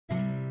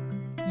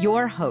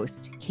Your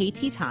host,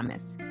 KT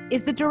Thomas,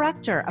 is the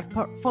Director of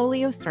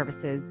Portfolio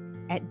Services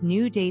at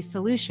New Day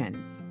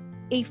Solutions,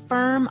 a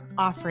firm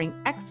offering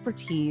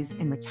expertise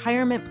in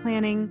retirement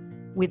planning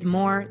with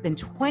more than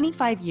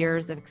 25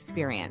 years of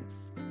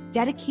experience,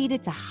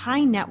 dedicated to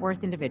high net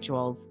worth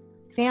individuals,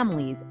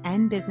 families,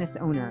 and business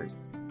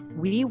owners.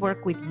 We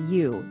work with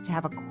you to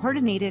have a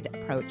coordinated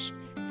approach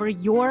for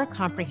your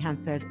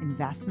comprehensive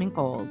investment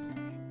goals,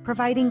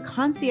 providing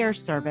concierge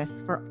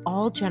service for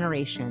all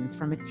generations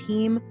from a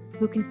team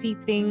who can see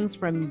things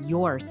from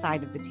your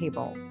side of the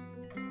table.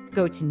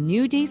 Go to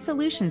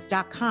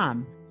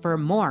newdaysolutions.com for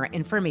more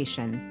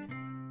information.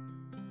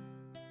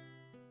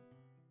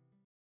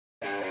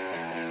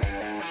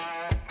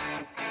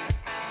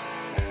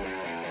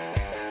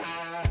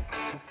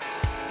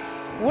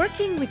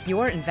 Working with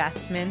your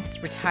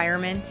investments,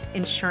 retirement,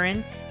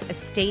 insurance,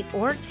 estate,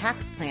 or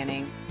tax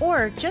planning,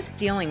 or just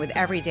dealing with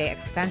everyday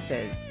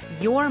expenses,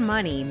 your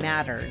money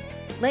matters.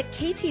 Let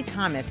KT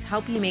Thomas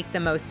help you make the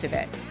most of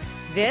it.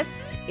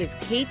 This is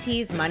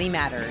KT's Money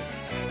Matters.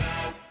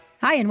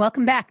 Hi, and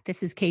welcome back.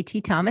 This is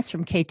KT Thomas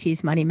from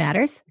KT's Money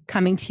Matters,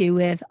 coming to you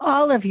with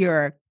all of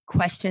your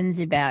questions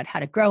about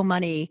how to grow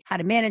money, how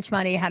to manage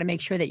money, how to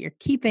make sure that you're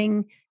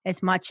keeping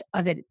as much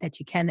of it that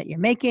you can that you're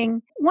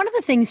making. One of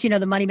the things,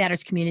 the Money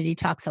Matters community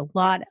talks a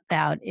lot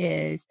about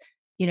is,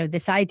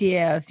 this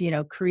idea of,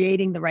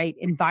 creating the right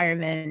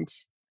environment,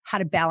 how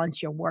to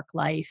balance your work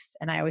life.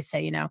 And I always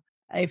say,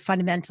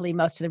 fundamentally,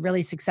 most of the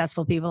really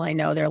successful people I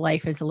know, their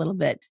life is a little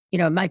bit,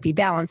 it might be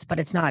balanced, but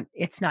it's not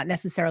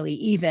necessarily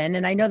even.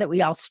 And I know that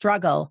we all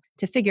struggle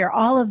to figure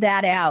all of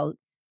that out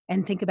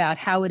and think about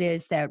how it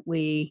is that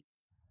we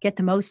get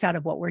the most out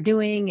of what we're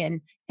doing.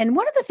 And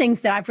one of the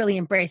things that I've really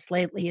embraced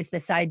lately is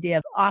this idea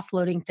of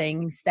offloading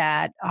things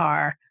that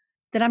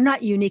I'm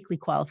not uniquely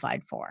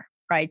qualified for,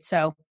 right?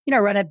 So,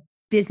 run a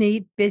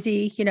busy,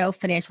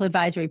 financial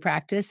advisory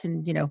practice.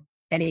 And,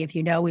 many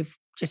of we've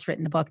just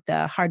written the book,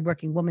 The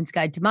Hardworking Woman's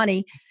Guide to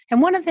Money.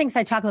 And one of the things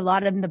I talk a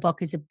lot in the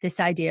book is this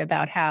idea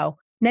about how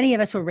many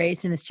of us were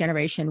raised in this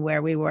generation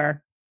where we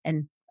were,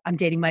 and I'm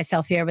dating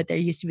myself here, but there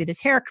used to be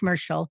this hair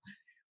commercial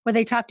where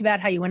they talked about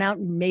how you went out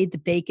and made the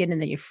bacon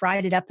and then you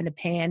fried it up in a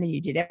pan and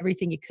you did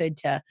everything you could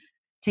to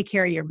take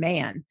care of your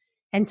man.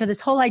 And so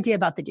this whole idea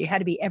about that you had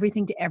to be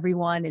everything to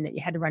everyone and that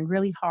you had to run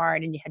really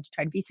hard and you had to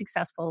try to be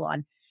successful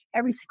on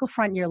every single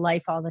front in your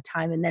life all the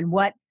time. And then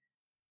what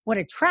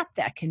a trap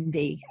that can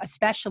be,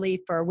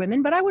 especially for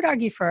women, but I would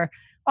argue for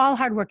all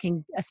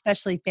hardworking,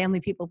 especially family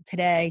people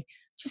today,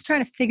 just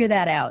trying to figure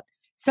that out.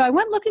 So I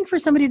went looking for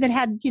somebody that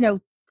had,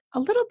 a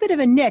little bit of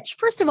a niche.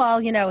 First of all,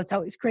 it's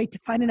always great to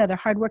find another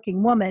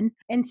hardworking woman.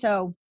 And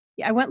so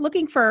I went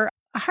looking for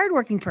a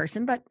hardworking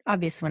person, but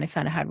obviously when I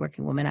found a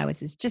hardworking woman, I was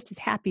just as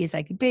happy as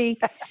I could be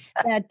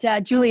that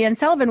Julianne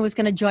Sullivan was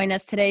going to join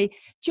us today.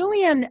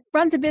 Julianne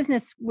runs a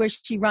business where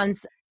she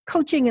runs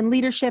coaching and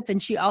leadership,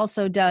 and she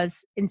also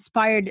does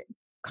inspired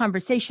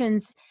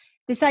conversations,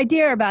 this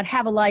idea about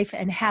have a life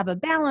and have a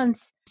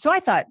balance. So I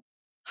thought,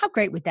 how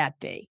great would that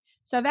be?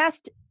 So I've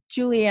asked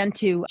Julianne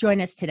to join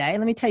us today.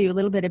 Let me tell you a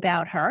little bit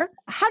about her.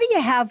 How do you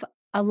have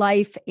a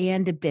life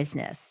and a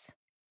business?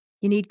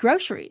 You need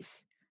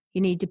groceries.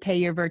 You need to pay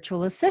your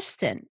virtual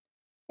assistant,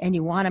 and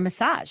you want a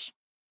massage.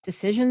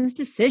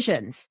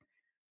 Decisions.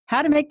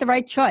 How to make the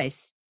right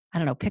choice. I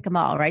don't know, pick them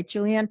all, right,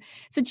 Julianne?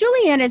 So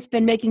Julianne has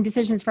been making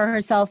decisions for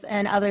herself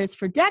and others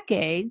for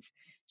decades.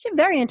 She has a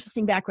very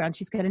interesting background.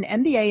 She's got an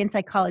MBA in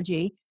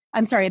psychology.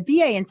 A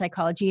BA in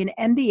psychology, an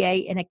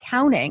MBA in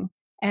accounting,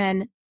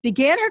 and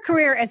began her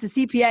career as a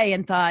CPA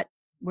and thought,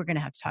 we're going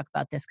to have to talk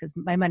about this because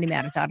my money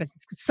matters audience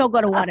is so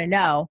going to want to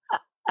know.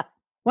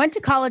 Went to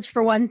college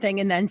for one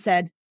thing and then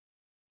said,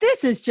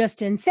 this is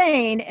just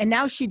insane. And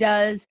now she's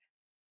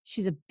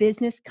a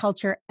business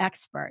culture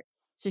expert.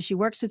 So she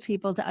works with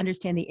people to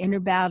understand the inner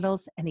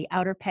battles and the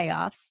outer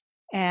payoffs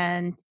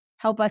and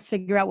help us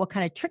figure out what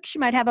kind of tricks she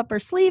might have up her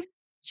sleeve.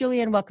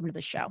 Julianne, welcome to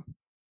the show.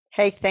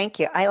 Hey, thank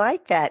you. I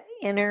like that.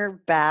 Inner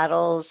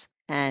battles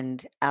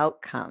and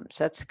outcomes.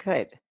 That's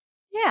good.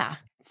 Yeah.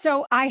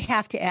 So I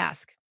have to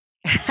ask.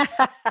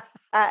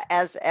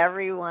 As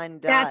everyone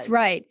does. That's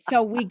right.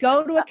 So we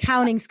go to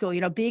accounting school,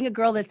 being a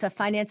girl that's a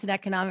finance and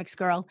economics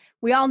girl,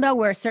 we all know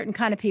we're a certain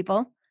kind of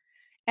people.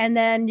 And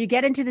then you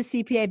get into the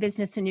CPA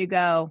business and you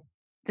go,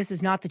 this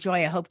is not the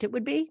joy I hoped it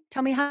would be.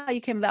 Tell me how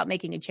you came about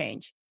making a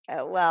change.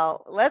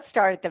 Well, let's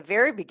start at the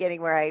very beginning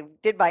where I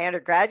did my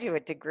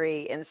undergraduate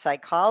degree in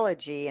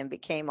psychology and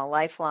became a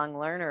lifelong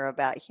learner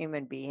about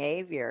human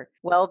behavior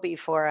well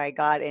before I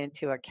got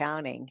into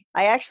accounting.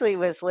 I actually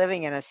was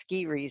living in a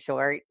ski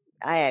resort.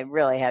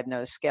 Really had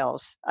no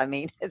skills. I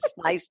mean, it's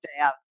nice to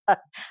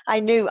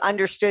have,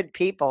 understood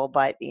people,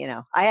 but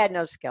I had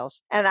no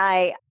skills. And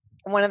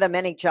one of the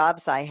many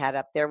jobs I had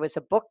up there was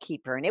a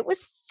bookkeeper, and it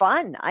was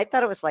fun. I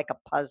thought it was like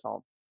a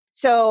puzzle.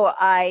 So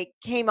I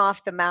came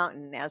off the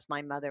mountain, as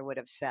my mother would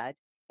have said,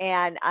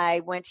 and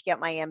I went to get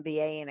my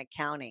MBA in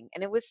accounting,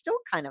 and it was still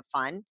kind of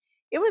fun.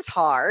 It was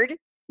hard,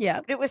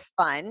 but it was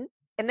fun.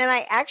 And then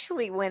I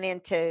actually went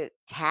into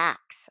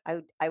tax.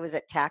 I was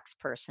a tax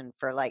person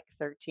for like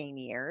 13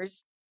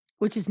 years.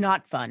 which is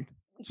not fun.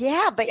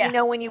 Yeah, but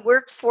Yeah. when you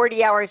work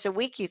 40 hours a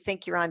week, you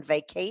think you're on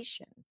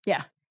vacation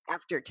Yeah,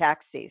 after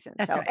tax season.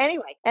 that's So right.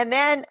 anyway, and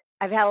then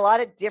I've had a lot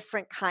of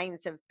different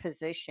kinds of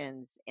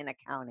positions in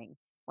accounting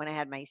when I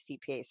had my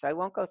CPA. So I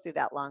won't go through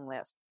that long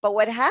list. But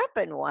what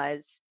happened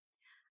was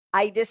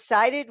I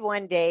decided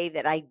one day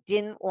that I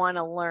didn't want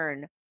to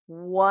learn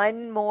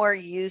one more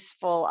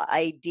useful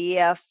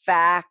idea,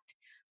 fact,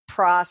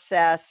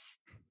 process,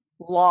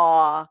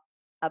 law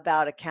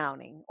about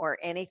accounting or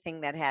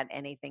anything that had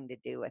anything to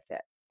do with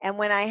it. And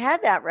when I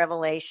had that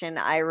revelation,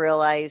 I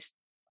realized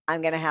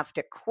I'm going to have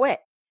to quit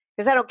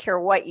because I don't care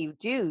what you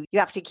do, you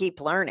have to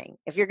keep learning.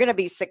 If you're going to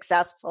be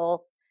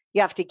successful,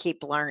 you have to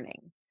keep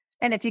learning.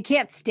 And if you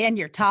can't stand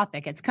your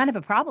topic, it's kind of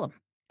a problem.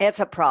 It's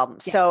a problem.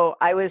 Yeah. So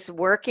I was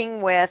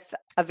working with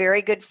a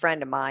very good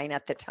friend of mine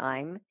at the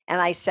time,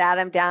 and I sat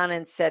him down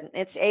and said,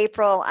 "It's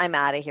April. I'm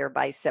out of here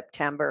by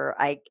September.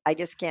 I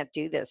just can't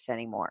do this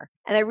anymore."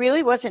 And I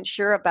really wasn't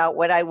sure about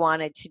what I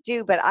wanted to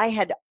do, but I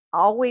had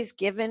always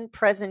given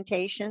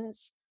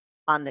presentations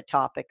on the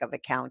topic of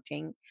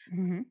accounting,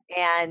 Mhm.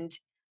 and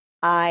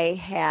I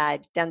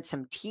had done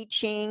some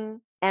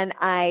teaching, and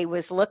I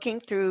was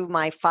looking through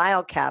my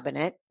file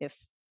cabinet. If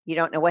you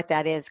don't know what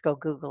that is, go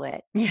Google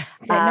it. Yeah.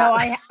 Uh, No,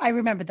 I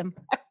remember them.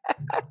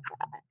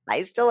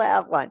 I still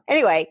have one.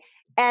 Anyway,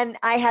 and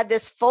I had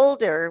this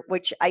folder,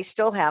 which I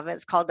still have.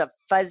 It's called a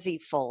fuzzy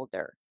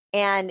folder.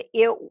 And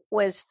it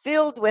was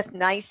filled with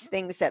nice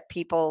things that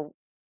people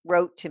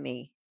wrote to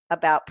me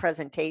about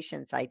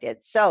presentations I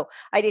did. So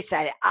I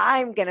decided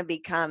I'm going to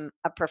become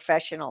a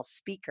professional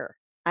speaker.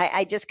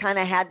 I just kind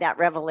of had that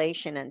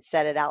revelation and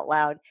said it out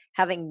loud,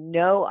 having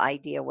no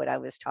idea what I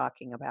was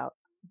talking about.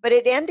 But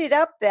it ended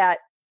up that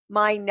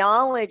my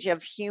knowledge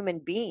of human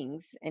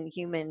beings and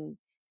human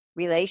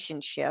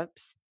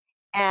relationships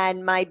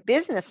and my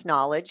business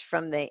knowledge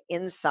from the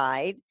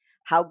inside,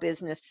 how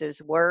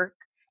businesses work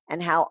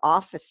and how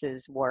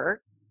offices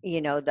work,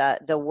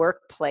 the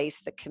workplace,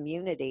 the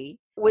community,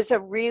 was a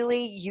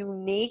really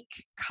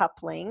unique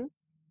coupling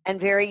and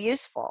very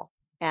useful.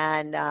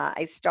 And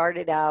I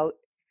started out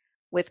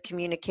with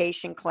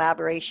communication,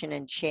 collaboration,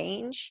 and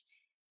change.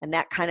 And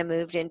that kind of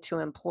moved into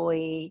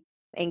employee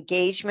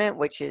engagement,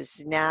 which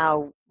is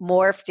now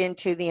morphed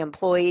into the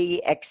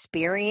employee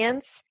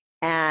experience.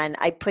 And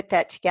I put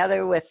that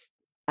together with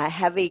a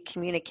heavy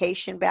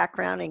communication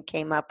background and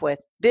came up with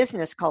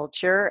business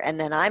culture. And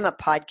then I'm a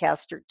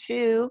podcaster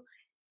too,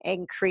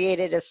 and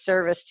created a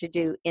service to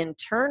do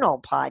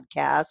internal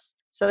podcasts.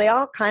 So they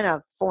all kind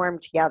of form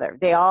together.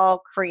 They all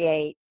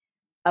create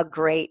a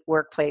great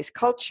workplace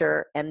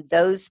culture, and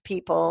those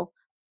people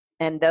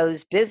and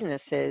those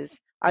businesses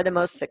are the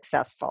most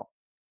successful.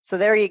 So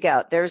there you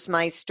go. There's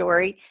my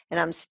story, and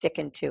I'm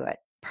sticking to it.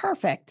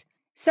 Perfect.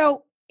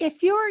 So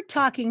if you're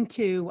talking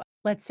to,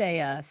 let's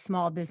say, a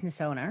small business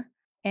owner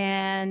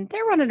and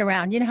they're running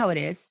around, you know how it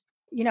is.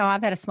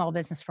 I've had a small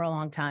business for a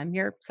long time.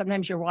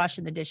 Sometimes you're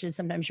washing the dishes,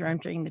 sometimes you're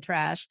emptying the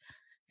trash,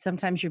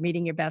 sometimes you're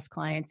meeting your best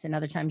clients, and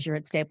other times you're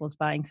at Staples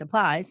buying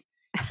supplies.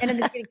 And in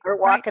the beginning, Or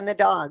right, walking the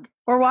dog.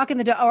 or walking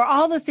the dog, or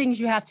all the things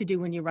you have to do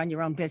when you run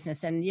your own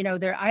business. And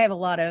I have a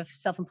lot of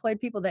self-employed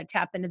people that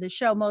tap into the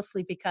show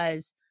mostly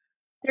because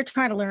they're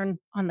trying to learn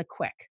on the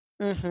quick.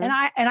 And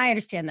Mm-hmm. I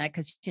understand that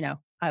because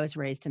I was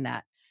raised in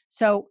that.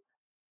 So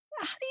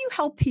how do you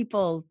help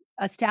people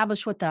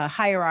establish what the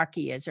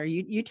hierarchy is? Or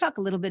you talk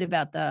a little bit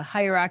about the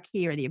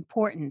hierarchy or the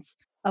importance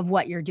of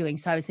what you're doing.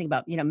 So I was thinking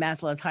about,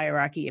 Maslow's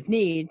hierarchy of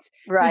needs.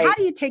 But how Right.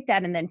 do you take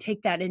that and then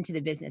take that into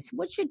the business?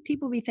 What should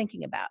people be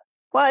thinking about?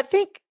 Well, I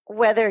think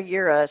whether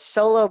you're a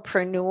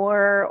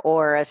solopreneur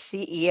or a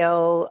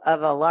CEO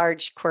of a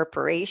large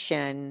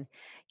corporation,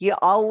 you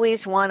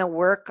always want to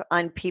work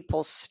on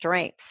people's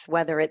strengths,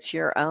 whether it's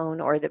your own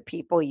or the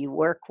people you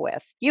work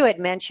with. You had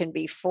mentioned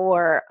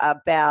before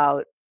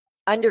about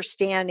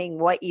understanding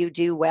what you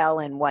do well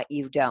and what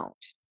you don't.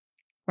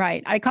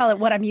 Right. I call it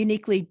what I'm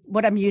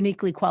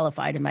uniquely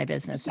qualified in my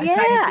business. I try to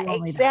Yeah, do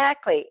only that.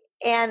 exactly.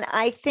 And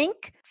I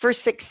think for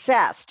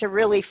success to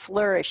really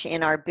flourish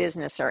in our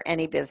business or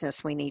any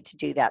business, we need to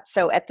do that.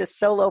 So at the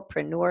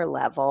solopreneur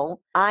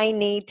level, I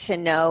need to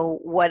know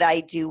what I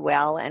do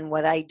well and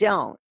what I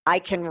don't. I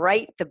can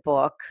write the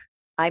book.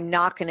 I'm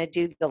not going to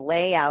do the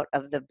layout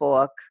of the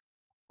book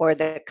or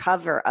the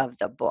cover of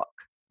the book,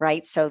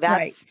 right? So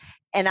Right.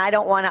 and I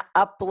don't want to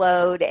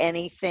upload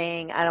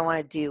anything. I don't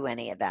want to do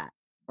any of that.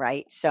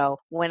 Right. So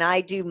when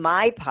I do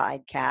my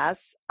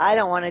podcasts, I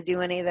don't want to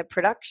do any of the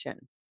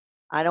production.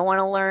 I don't want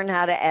to learn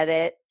how to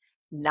edit.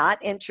 Not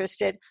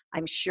interested.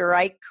 I'm sure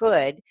I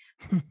could,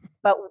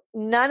 but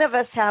none of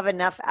us have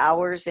enough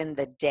hours in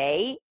the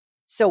day.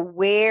 So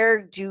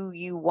where do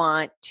you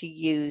want to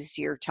use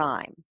your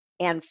time?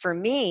 And for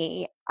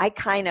me, I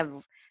kind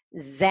of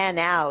zen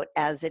out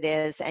as it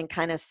is and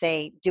kind of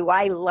say, do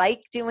I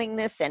like doing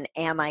this and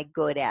am I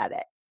good at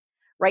it?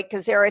 Right?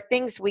 Because there are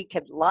things we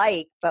could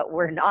like, but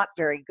we're not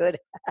very good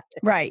at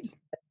Right.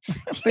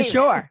 it. For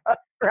sure.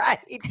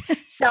 Right.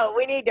 So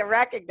we need to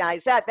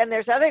recognize that. Then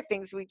there's other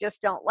things we just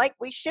don't like.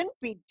 We shouldn't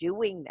be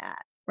doing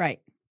that.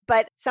 Right.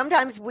 But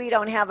sometimes we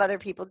don't have other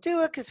people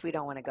do it because we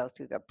don't want to go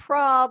through the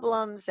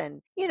problems.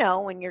 And,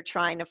 when you're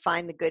trying to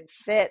find the good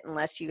fit,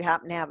 unless you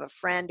happen to have a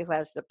friend who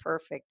has the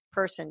perfect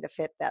person to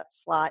fit that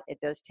slot,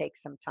 it does take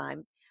some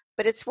time,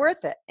 but it's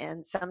worth it.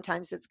 And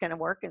sometimes it's going to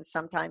work and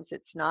sometimes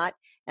it's not.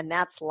 And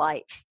that's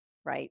life,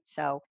 right?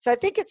 So I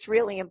think it's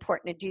really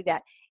important to do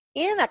that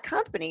in a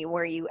company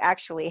where you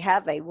actually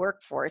have a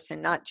workforce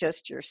and not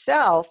just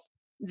yourself.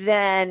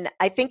 Then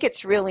I think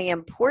it's really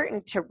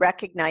important to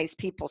recognize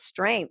people's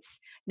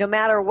strengths, no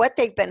matter what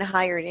they've been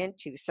hired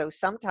into. So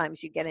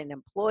sometimes you get an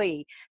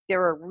employee,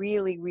 they're a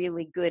really,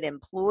 really good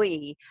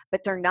employee,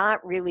 but they're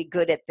not really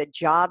good at the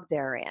job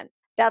they're in.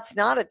 That's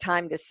not a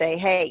time to say,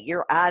 hey,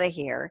 you're out of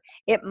here.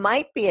 It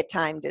might be a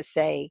time to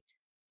say,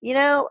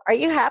 are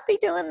you happy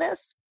doing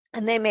this?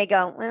 And they may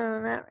go,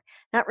 well,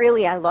 not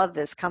really. I love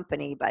this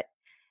company, but,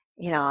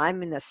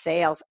 I'm in the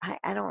sales.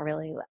 I don't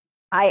really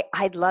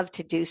I'd love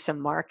to do some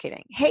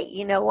marketing. Hey,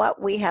 you know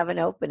what? We have an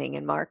opening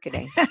in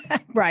marketing.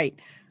 Right.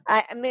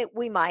 I mean,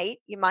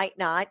 you might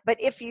not.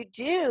 But if you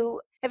do,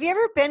 have you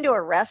ever been to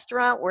a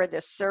restaurant where the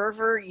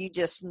server, you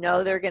just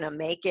know they're going to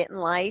make it in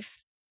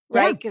life,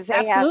 Yeah, right? Because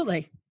they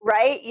absolutely.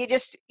 right?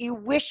 You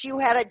wish you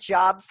had a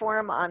job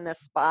for them on the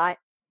spot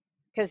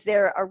because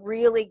they're a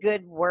really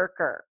good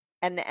worker.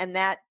 And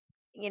that,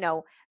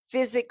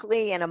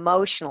 physically and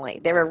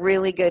emotionally, they're a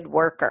really good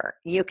worker.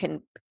 You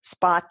can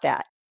spot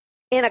that.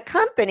 In a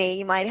company,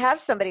 you might have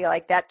somebody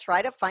like that.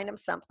 Try to find them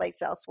someplace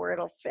else where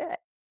it'll fit.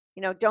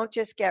 Don't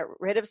just get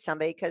rid of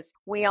somebody, because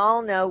we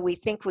all know we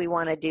think we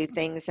want to do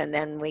things and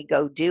then we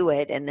go do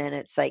it and then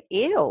it's like,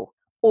 ew.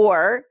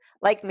 Or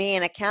like me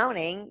in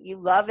accounting,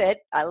 you love it.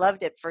 I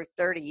loved it for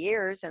 30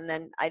 years and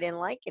then I didn't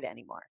like it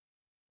anymore.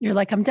 You're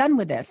like, I'm done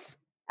with this.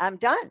 I'm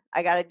done.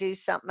 I got to do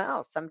something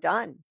else. I'm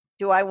done.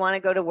 Do I want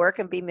to go to work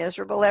and be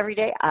miserable every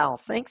day? I don't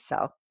think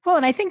so. Well,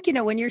 and I think,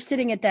 when you're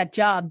sitting at that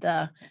job,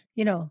 the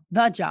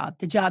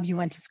job you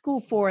went to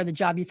school for, the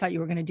job you thought you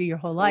were going to do your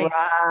whole life,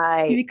 you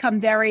Right. become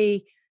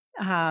very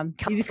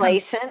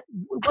Complacent.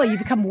 you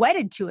become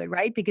wedded to it,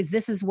 right? Because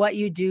this is what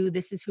you do.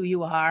 This is who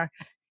you are.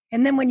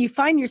 And then when you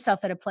find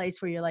yourself at a place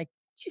where you're like,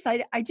 geez,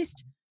 I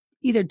just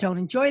either don't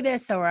enjoy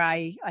this, or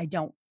I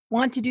don't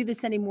want to do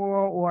this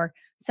anymore. Or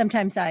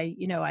sometimes I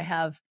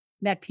have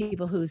met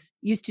people who's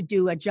used to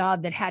do a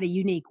job that had a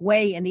unique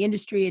way in the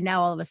industry. And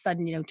now all of a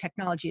sudden,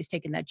 technology has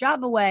taken that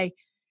job away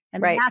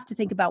and they Right. have to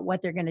think about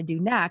what they're going to do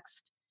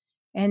next.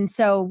 And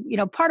so,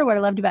 part of what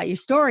I loved about your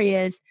story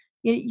is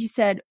you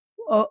said,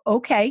 oh,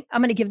 okay, I'm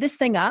going to give this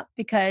thing up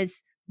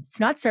because it's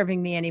not serving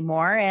me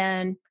anymore.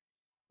 And,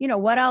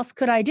 what else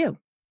could I do?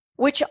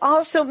 Which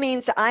also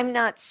means I'm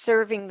not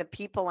serving the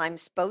people I'm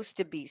supposed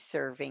to be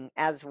serving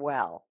as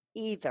well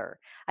either.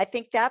 I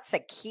think that's a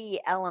key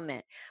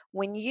element.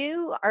 When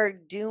you are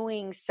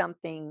doing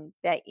something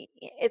that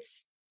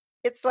it's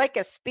like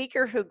a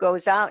speaker who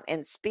goes out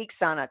and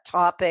speaks on a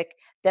topic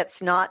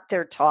that's not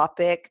their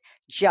topic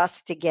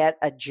just to get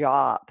a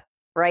job,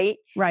 right?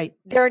 Right.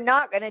 They're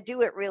not going to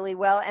do it really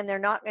well and they're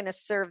not going to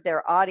serve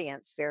their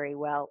audience very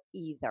well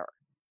either.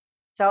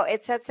 So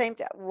it's that same,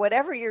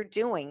 whatever you're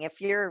doing,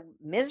 if you're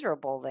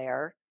miserable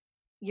there,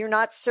 you're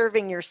not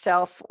serving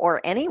yourself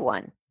or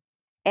anyone.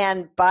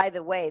 And by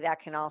the way, that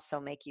can also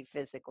make you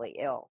physically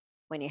ill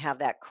when you have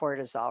that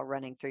cortisol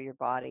running through your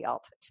body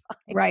all the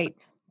time. Right.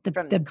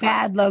 From The bad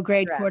constant low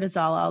grade stress.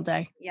 cortisol all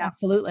day. Yeah.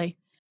 Absolutely.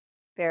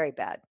 Very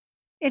bad.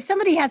 If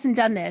somebody hasn't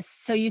done this,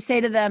 so you say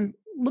to them,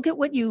 look at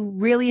what you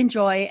really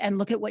enjoy and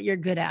look at what you're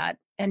good at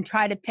and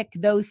try to pick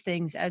those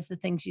things as the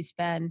things you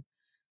spend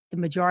the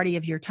majority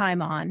of your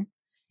time on.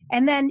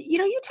 And then,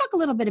 you talk a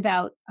little bit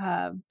about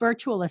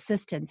virtual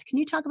assistants. Can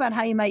you talk about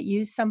how you might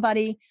use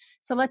somebody?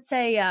 So let's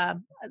say,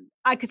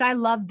 because I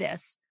love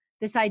this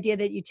idea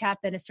that you tap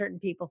into certain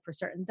people for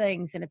certain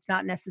things. And it's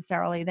not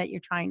necessarily that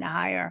you're trying to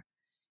hire,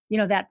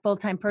 that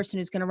full-time person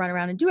who's going to run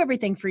around and do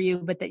everything for you,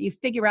 but that you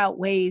figure out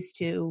ways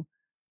to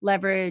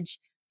leverage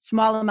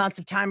small amounts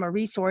of time or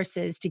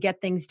resources to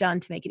get things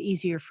done to make it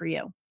easier for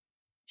you.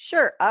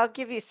 Sure. I'll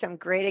give you some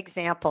great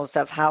examples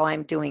of how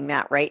I'm doing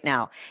that right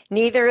now.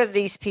 Neither of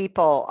these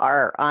people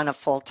are on a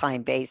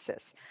full-time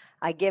basis.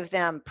 I give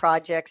them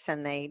projects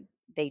and they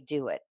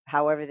do it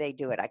however they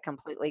do it. I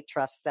completely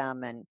trust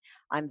them and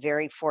I'm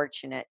very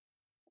fortunate,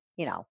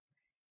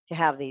 to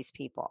have these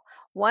people.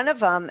 One of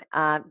them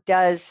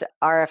does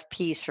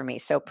RFPs for me,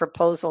 so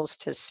proposals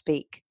to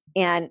speak.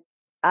 And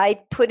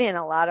I put in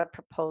a lot of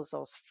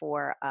proposals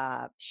for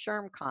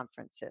SHRM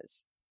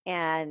conferences.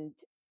 And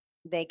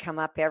they come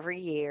up every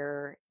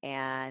year.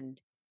 And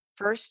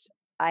first,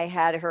 I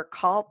had her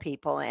call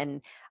people,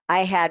 and I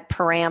had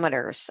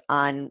parameters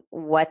on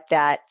what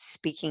that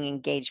speaking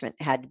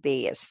engagement had to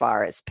be as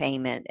far as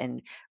payment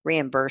and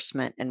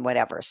reimbursement and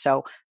whatever.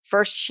 So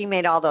first, she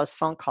made all those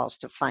phone calls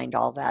to find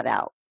all that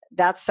out.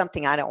 That's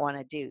something I don't want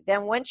to do.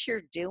 Then once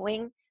you're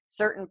doing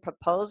certain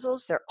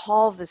proposals, they're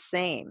all the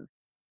same.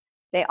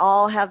 They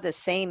all have the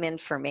same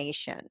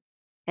information.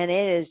 And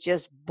it is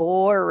just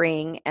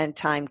boring and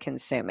time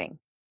consuming.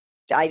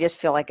 I just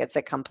feel like it's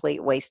a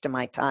complete waste of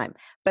my time,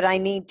 but I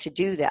need to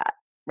do that,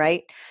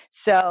 right?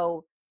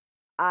 So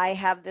I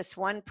have this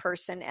one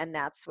person, and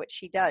that's what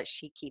she does.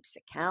 She keeps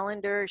a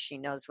calendar. She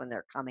knows when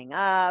they're coming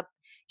up.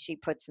 She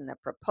puts in the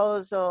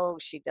proposal.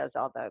 She does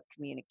all the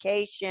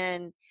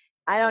communication.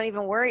 I don't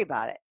even worry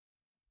about it.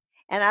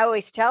 And I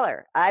always tell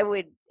her I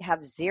would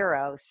have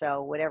zero.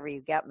 So whatever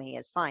you get me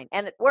is fine.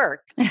 And it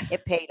worked.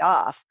 It paid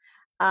off.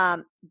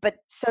 But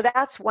so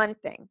that's one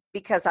thing,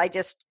 because I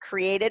just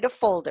created a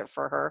folder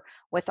for her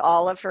with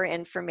all of her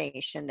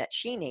information that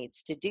she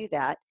needs to do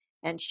that.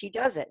 And she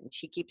does it and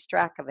she keeps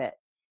track of it.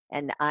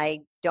 And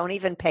I don't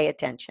even pay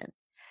attention.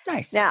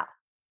 Nice. Now,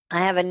 I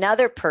have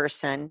another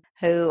person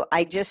who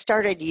I just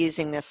started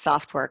using this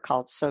software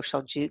called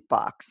Social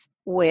Jukebox,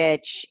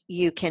 which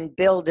you can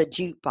build a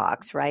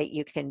jukebox, right?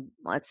 You can,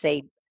 let's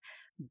say,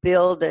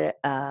 build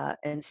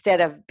instead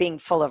of being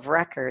full of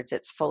records,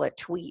 it's full of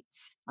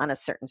tweets on a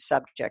certain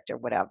subject or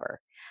whatever.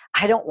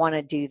 I don't want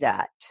to do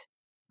that.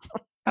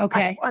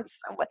 Okay.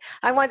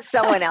 I want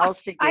someone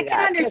else to do I that.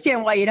 can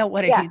understand why you don't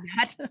want to do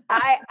that.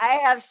 I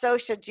have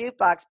Social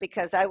Jukebox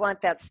because I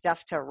want that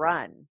stuff to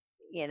run.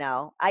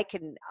 I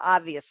can,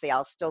 obviously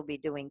I'll still be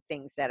doing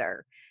things that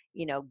are,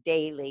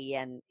 daily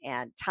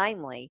and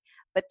timely,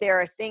 but there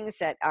are things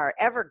that are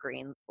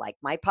evergreen, like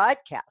my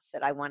podcasts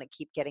that I want to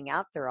keep getting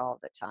out there all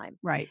the time.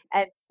 Right.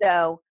 And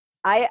so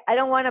I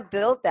don't want to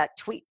build that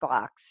tweet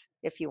box,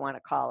 if you want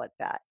to call it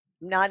that.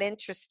 I'm not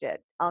interested.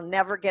 I'll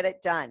never get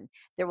it done.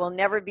 There will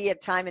never be a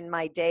time in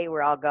my day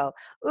where I'll go,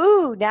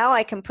 ooh, now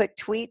I can put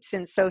tweets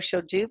in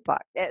Social Jukebox.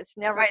 It's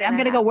never right. I'm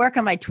going to go work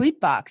on my tweet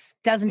box.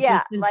 Doesn't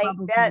yeah, just like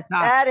bubble to the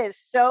top. that is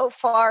so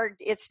far,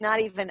 it's not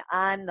even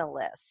on the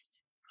list.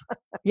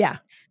 Yeah.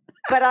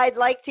 But I'd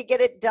like to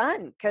get it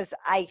done because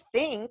I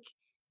think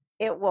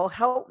it will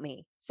help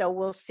me. So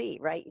we'll see,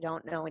 right? You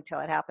don't know until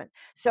it happens.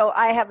 So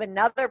I have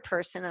another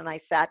person, and I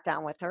sat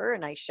down with her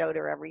and I showed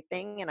her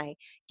everything and I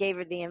gave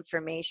her the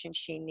information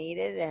she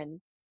needed and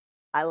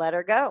I let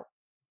her go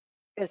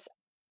because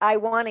I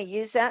want to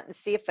use that and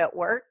see if it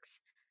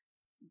works.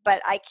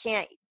 But I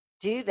can't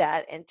do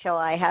that until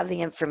I have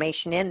the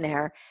information in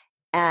there.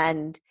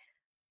 And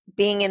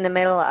being in the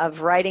middle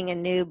of writing a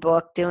new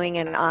book, doing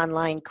an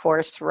online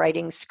course,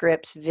 writing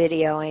scripts,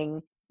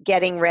 videoing,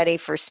 getting ready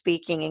for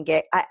speaking,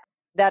 and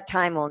that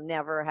time will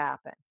never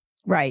happen.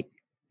 Right.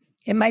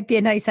 It might be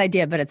a nice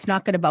idea, but it's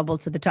not going to bubble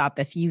to the top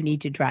if you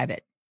need to drive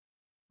it.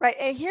 Right.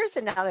 And here's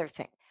another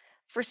thing.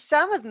 For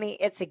some of me,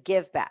 it's a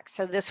give back.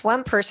 So this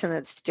one person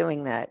that's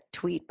doing the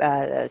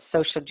the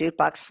Social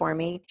Jukebox for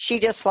me, she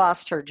just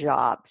lost her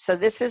job. So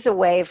this is a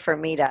way for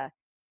me to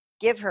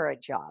give her a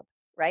job.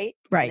 Right.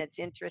 Right. And it's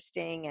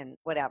interesting and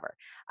whatever.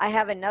 I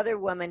have another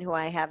woman who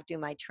I have do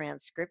my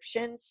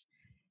transcriptions.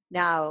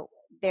 Now,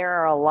 there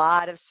are a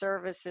lot of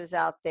services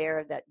out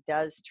there that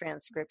does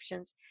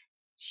transcriptions.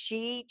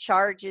 She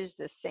charges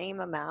the same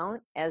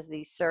amount as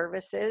these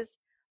services,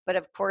 but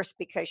of course,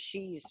 because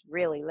she's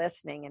really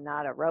listening and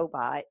not a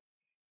robot,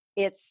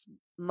 it's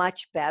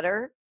much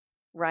better,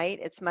 right?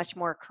 It's much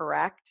more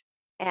correct.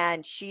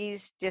 And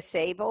she's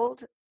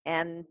disabled,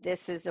 and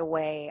this is a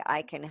way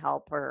I can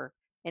help her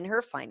in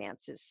her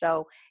finances.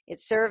 So it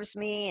serves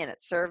me and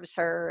it serves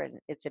her, and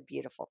it's a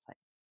beautiful thing.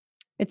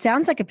 It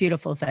sounds like a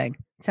beautiful thing.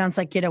 It sounds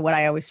like, what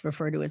I always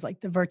refer to as like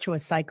the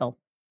virtuous cycle.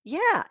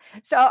 Yeah.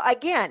 So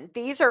again,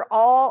 these are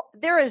all,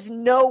 there is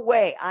no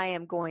way I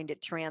am going to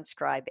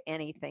transcribe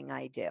anything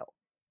I do.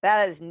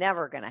 That is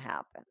never going to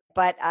happen.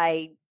 But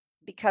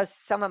because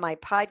some of my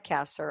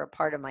podcasts are a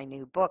part of my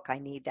new book, I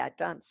need that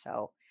done.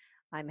 So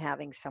I'm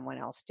having someone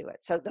else do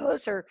it. So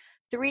those are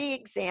 3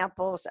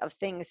 examples of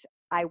things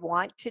I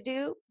want to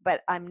do,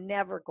 but I'm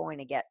never going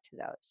to get to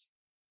those.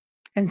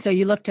 And so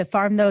you look to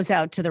farm those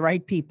out to the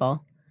right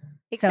people.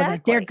 Exactly. So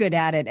that they're good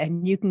at it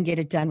and you can get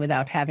it done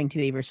without having to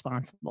be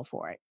responsible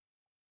for it.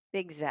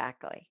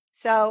 Exactly.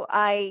 So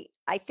I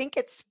think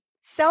it's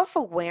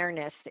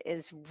self-awareness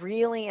is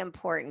really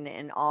important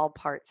in all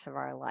parts of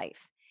our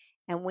life.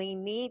 And we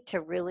need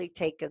to really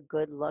take a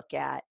good look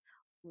at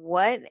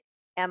what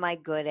am I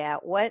good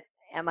at? What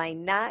am I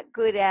not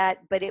good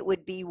at? But it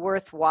would be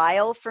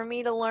worthwhile for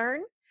me to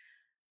learn,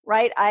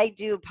 right? I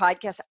do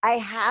podcasts. I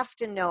have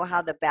to know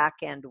how the back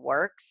end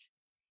works,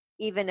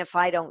 even if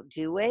I don't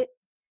do it.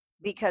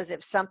 Because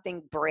if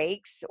something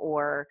breaks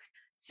or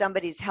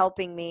somebody's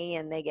helping me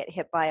and they get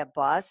hit by a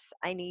bus,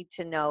 I need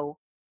to know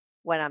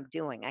what I'm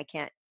doing. I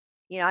can't,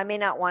 I may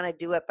not want to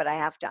do it, but I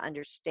have to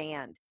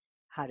understand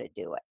how to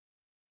do it.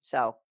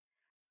 So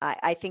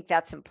I think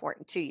that's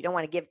important too. You don't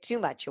want to give too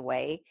much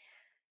away.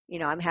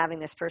 I'm having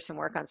this person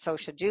work on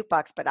Social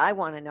Jukebox, but I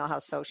want to know how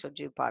Social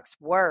Jukebox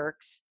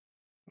works.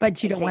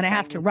 But you don't want to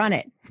have to run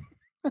it.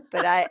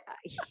 But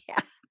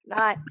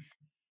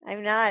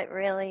I'm not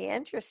really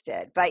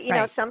interested. But,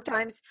 Right.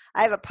 Sometimes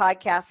I have a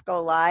podcast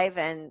go live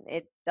and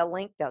the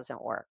link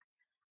doesn't work.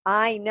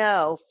 I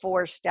know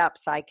 4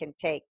 steps I can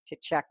take to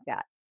check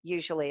that.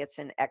 Usually it's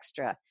an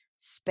extra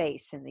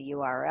space in the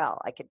URL.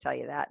 I can tell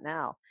you that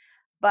now.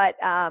 But,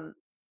 at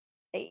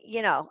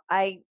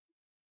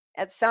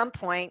some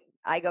point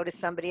I go to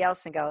somebody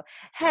else and go,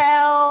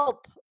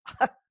 help.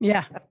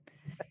 Yeah.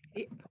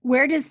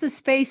 Where does the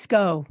space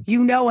go?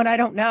 You know, and I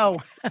don't know.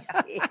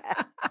 Yeah.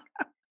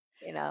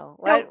 So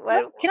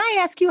What can I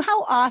ask you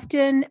how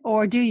often,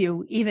 or do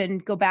you even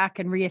go back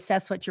and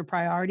reassess what your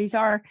priorities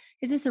are?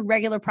 Is this a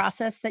regular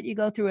process that you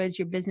go through as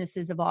your business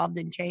has evolved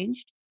and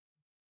changed?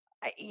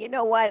 you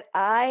know what?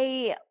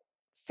 I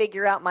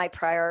figure out my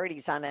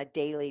priorities on a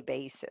daily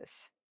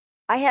basis.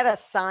 I had a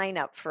sign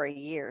up for a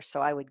year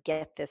so I would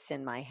get this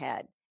in my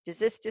head. Does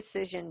this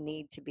decision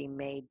need to be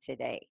made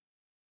today?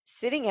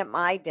 Sitting at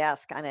my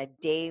desk on a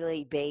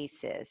daily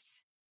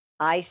basis,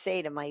 I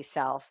say to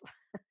myself,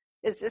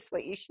 is this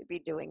what you should be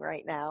doing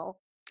right now?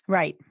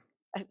 Right.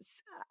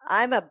 As-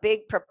 I'm a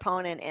big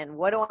proponent in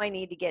what do I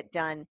need to get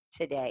done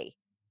today?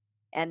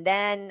 And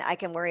then I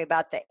can worry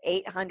about the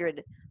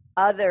 800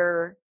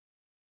 other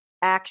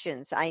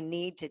actions I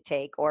need to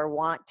take or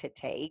want to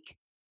take.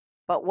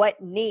 But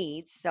what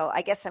needs, so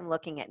I guess I'm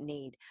looking at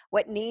need.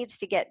 What needs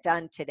to get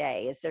done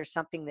today? Is there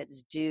something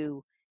that's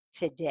due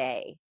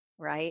today?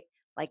 Right?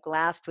 Like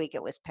last week,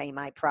 it was pay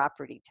my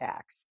property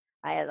tax.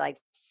 I had like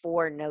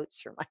 4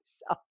 notes for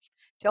myself.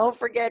 Don't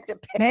forget to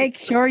pay Make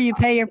sure you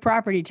pay your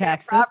property your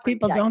tax. Those property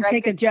people tax, don't right?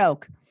 take a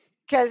joke.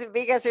 Because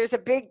there's a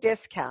big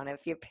discount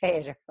if you pay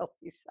it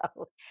early.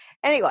 So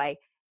anyway,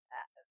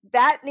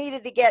 that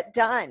needed to get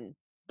done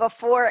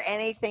before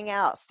anything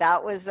else.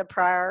 That was the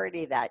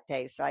priority that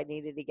day. So I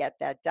needed to get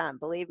that done.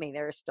 Believe me,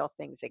 there are still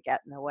things that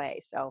get in the way.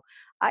 So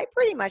I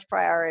pretty much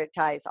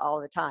prioritize all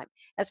the time.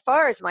 As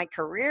far as my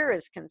career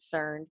is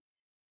concerned,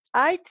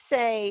 I'd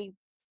say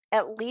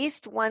at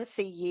least once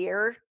a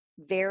year,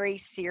 very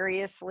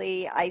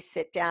seriously, I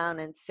sit down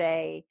and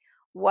say,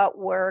 what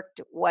worked,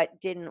 what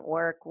didn't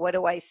work, what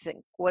do I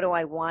think, what do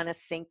I want to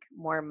sink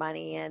more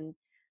money in,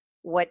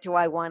 what do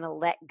I want to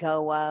let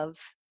go of?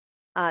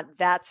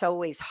 That's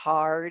always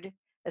hard,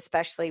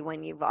 especially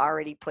when you've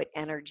already put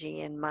energy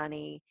and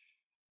money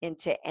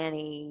into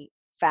any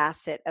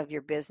facet of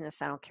your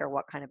business. I don't care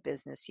what kind of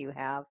business you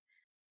have.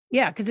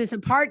 Yeah, because there's a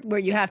part where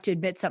you have to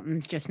admit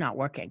something's just not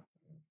working.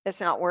 It's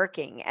not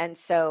working. And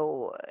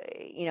so,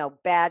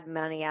 bad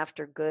money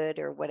after good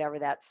or whatever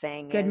that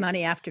saying Good is.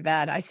 money after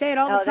bad. I say it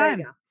all the Oh, there you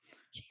go. time.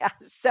 Yeah.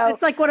 So,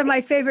 It's like one of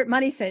my favorite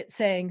money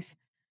sayings.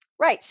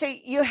 right. So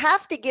you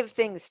have to give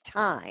things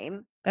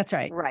time. That's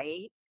right.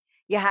 Right?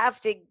 You have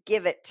to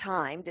give it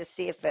time to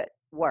see if it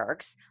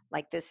works,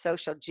 like this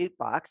social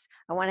jukebox.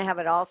 I want to have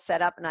it all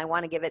set up and I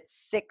want to give it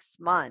 6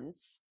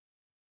 months.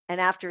 And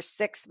after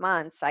 6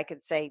 months, I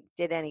could say,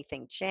 did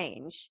anything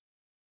change?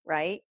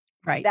 Right?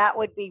 Right. That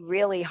would be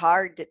really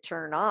hard to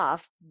turn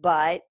off,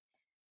 but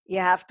you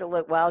have to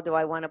look, well, do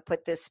I want to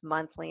put this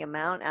monthly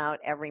amount out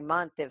every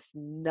month if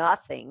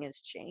nothing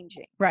is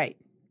changing? Right.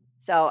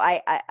 So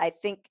I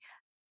think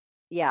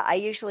yeah, I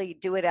usually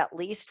do it at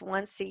least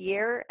once a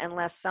year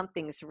unless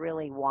something's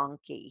really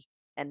wonky,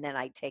 and then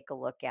I take a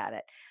look at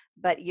it.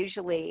 But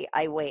usually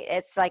I wait.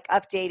 It's like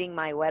updating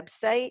my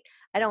website.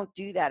 I don't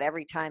do that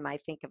every time I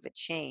think of a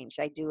change.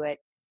 I do it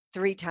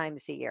 3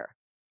 times a year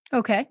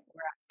Okay.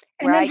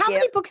 And where then I how give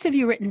many books have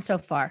you written so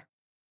far?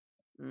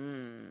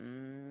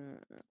 1,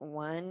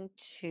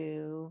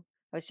 2,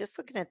 I was just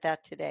looking at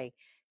that today.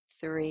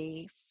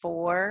 3,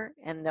 4,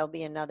 and there'll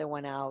be another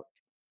one out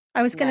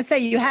I was going to say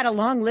next you year. had a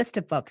long list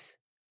of books.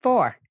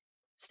 4.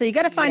 So you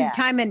got to find Yeah.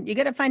 time and you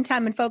got to find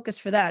time and focus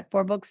for that.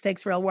 4 books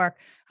takes real work.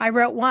 I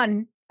wrote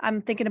one.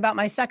 I'm thinking about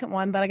my second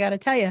one, but I got to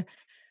tell you,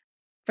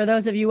 for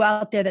those of you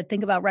out there that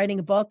think about writing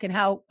a book and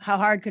how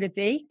hard could it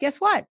be?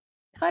 Guess what?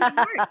 Plenty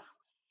hard.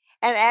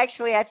 And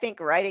actually, I think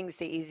writing's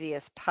the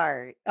easiest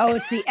part. Oh,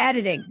 it's the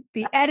editing.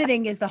 The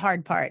editing is the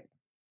hard part.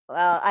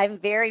 Well, I'm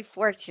very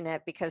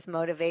fortunate because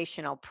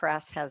Motivational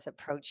Press has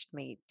approached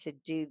me to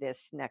do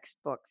this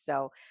next book.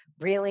 So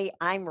really,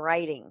 I'm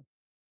writing.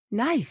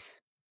 Nice.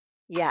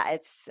 Yeah,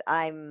 it's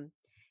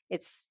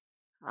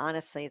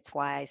honestly, it's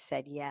why I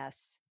said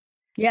yes.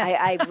 Yes.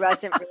 I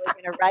wasn't really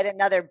going to write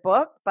another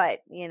book,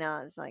 but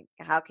it's like,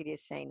 how could you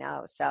say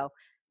no? So,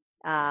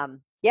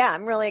 yeah,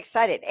 I'm really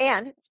excited.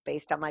 And it's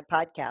based on my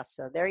podcast.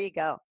 So there you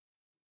go.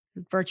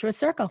 Virtuous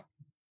circle.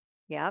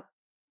 Yep.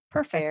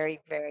 Perfect. Very,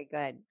 very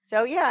good.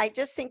 So, yeah, I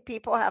just think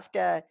people have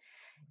to,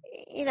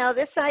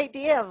 this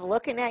idea of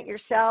looking at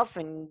yourself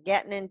and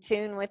getting in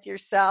tune with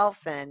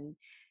yourself and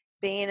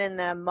being in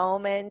the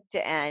moment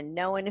and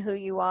knowing who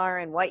you are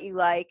and what you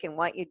like and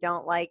what you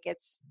don't like.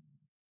 It's,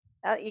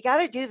 you got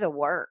to do the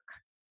work.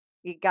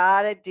 You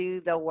got to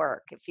do the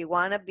work. If you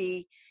want to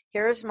be,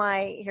 here's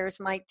my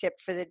tip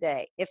for the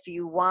day. If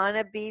you want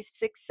to be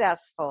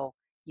successful,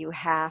 you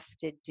have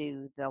to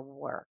do the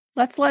work.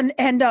 Let's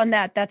end on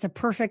that. That's a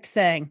perfect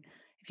saying.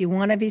 If you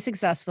want to be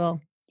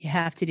successful, you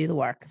have to do the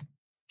work.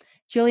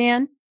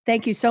 Julianne,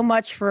 thank you so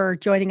much for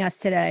joining us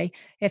today.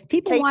 If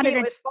people KT, wanted it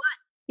was fun.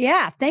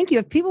 Yeah, thank you.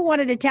 If people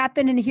wanted to tap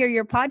in and hear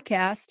your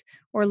podcast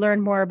or learn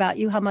more about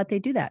you, how might they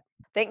do that?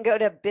 They can go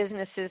to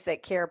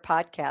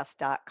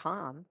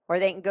businesses.carepodcast.com or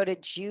they can go to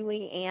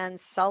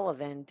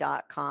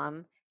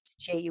julieannsullivan.com. It's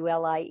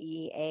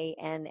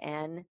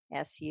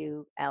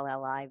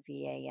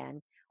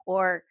JuliannSullivan.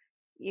 Or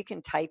you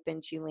can type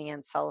in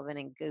Julianne Sullivan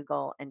in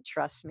Google and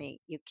trust me,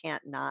 you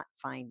can't not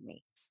find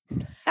me.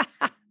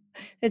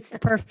 It's the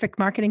perfect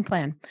marketing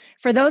plan.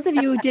 For those of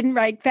you who didn't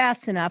write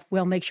fast enough,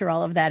 we'll make sure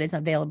all of that is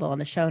available in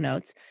the show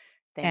notes.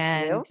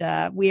 Thank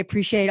you. We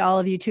appreciate all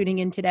of you tuning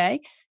in today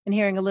and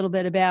hearing a little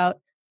bit about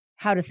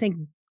how to think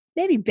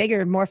maybe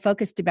bigger and more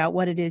focused about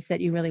what it is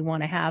that you really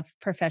want to have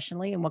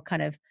professionally and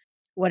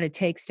what it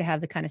takes to have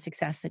the kind of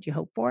success that you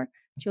hope for.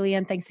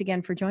 Julianne, thanks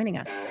again for joining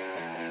us.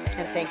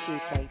 And thank you,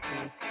 KT.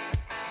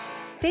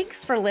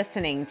 Thanks for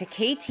listening to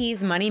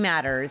KT's Money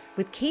Matters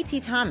with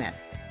KT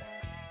Thomas.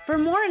 For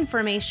more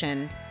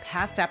information,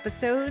 past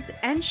episodes,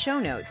 and show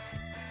notes,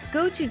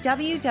 go to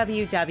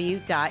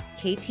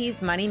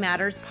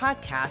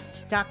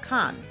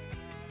www.ktsmoneymatterspodcast.com.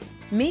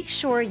 Make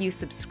sure you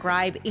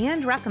subscribe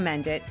and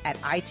recommend it at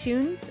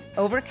iTunes,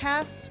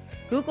 Overcast,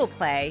 Google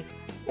Play,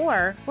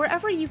 or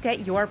wherever you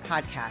get your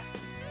podcasts.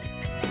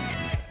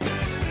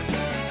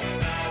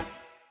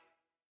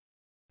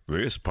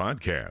 This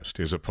podcast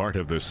is a part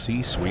of the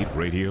C-Suite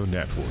Radio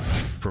Network.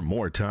 For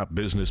more top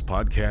business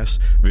podcasts,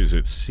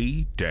 visit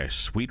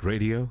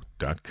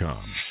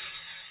c-suiteradio.com.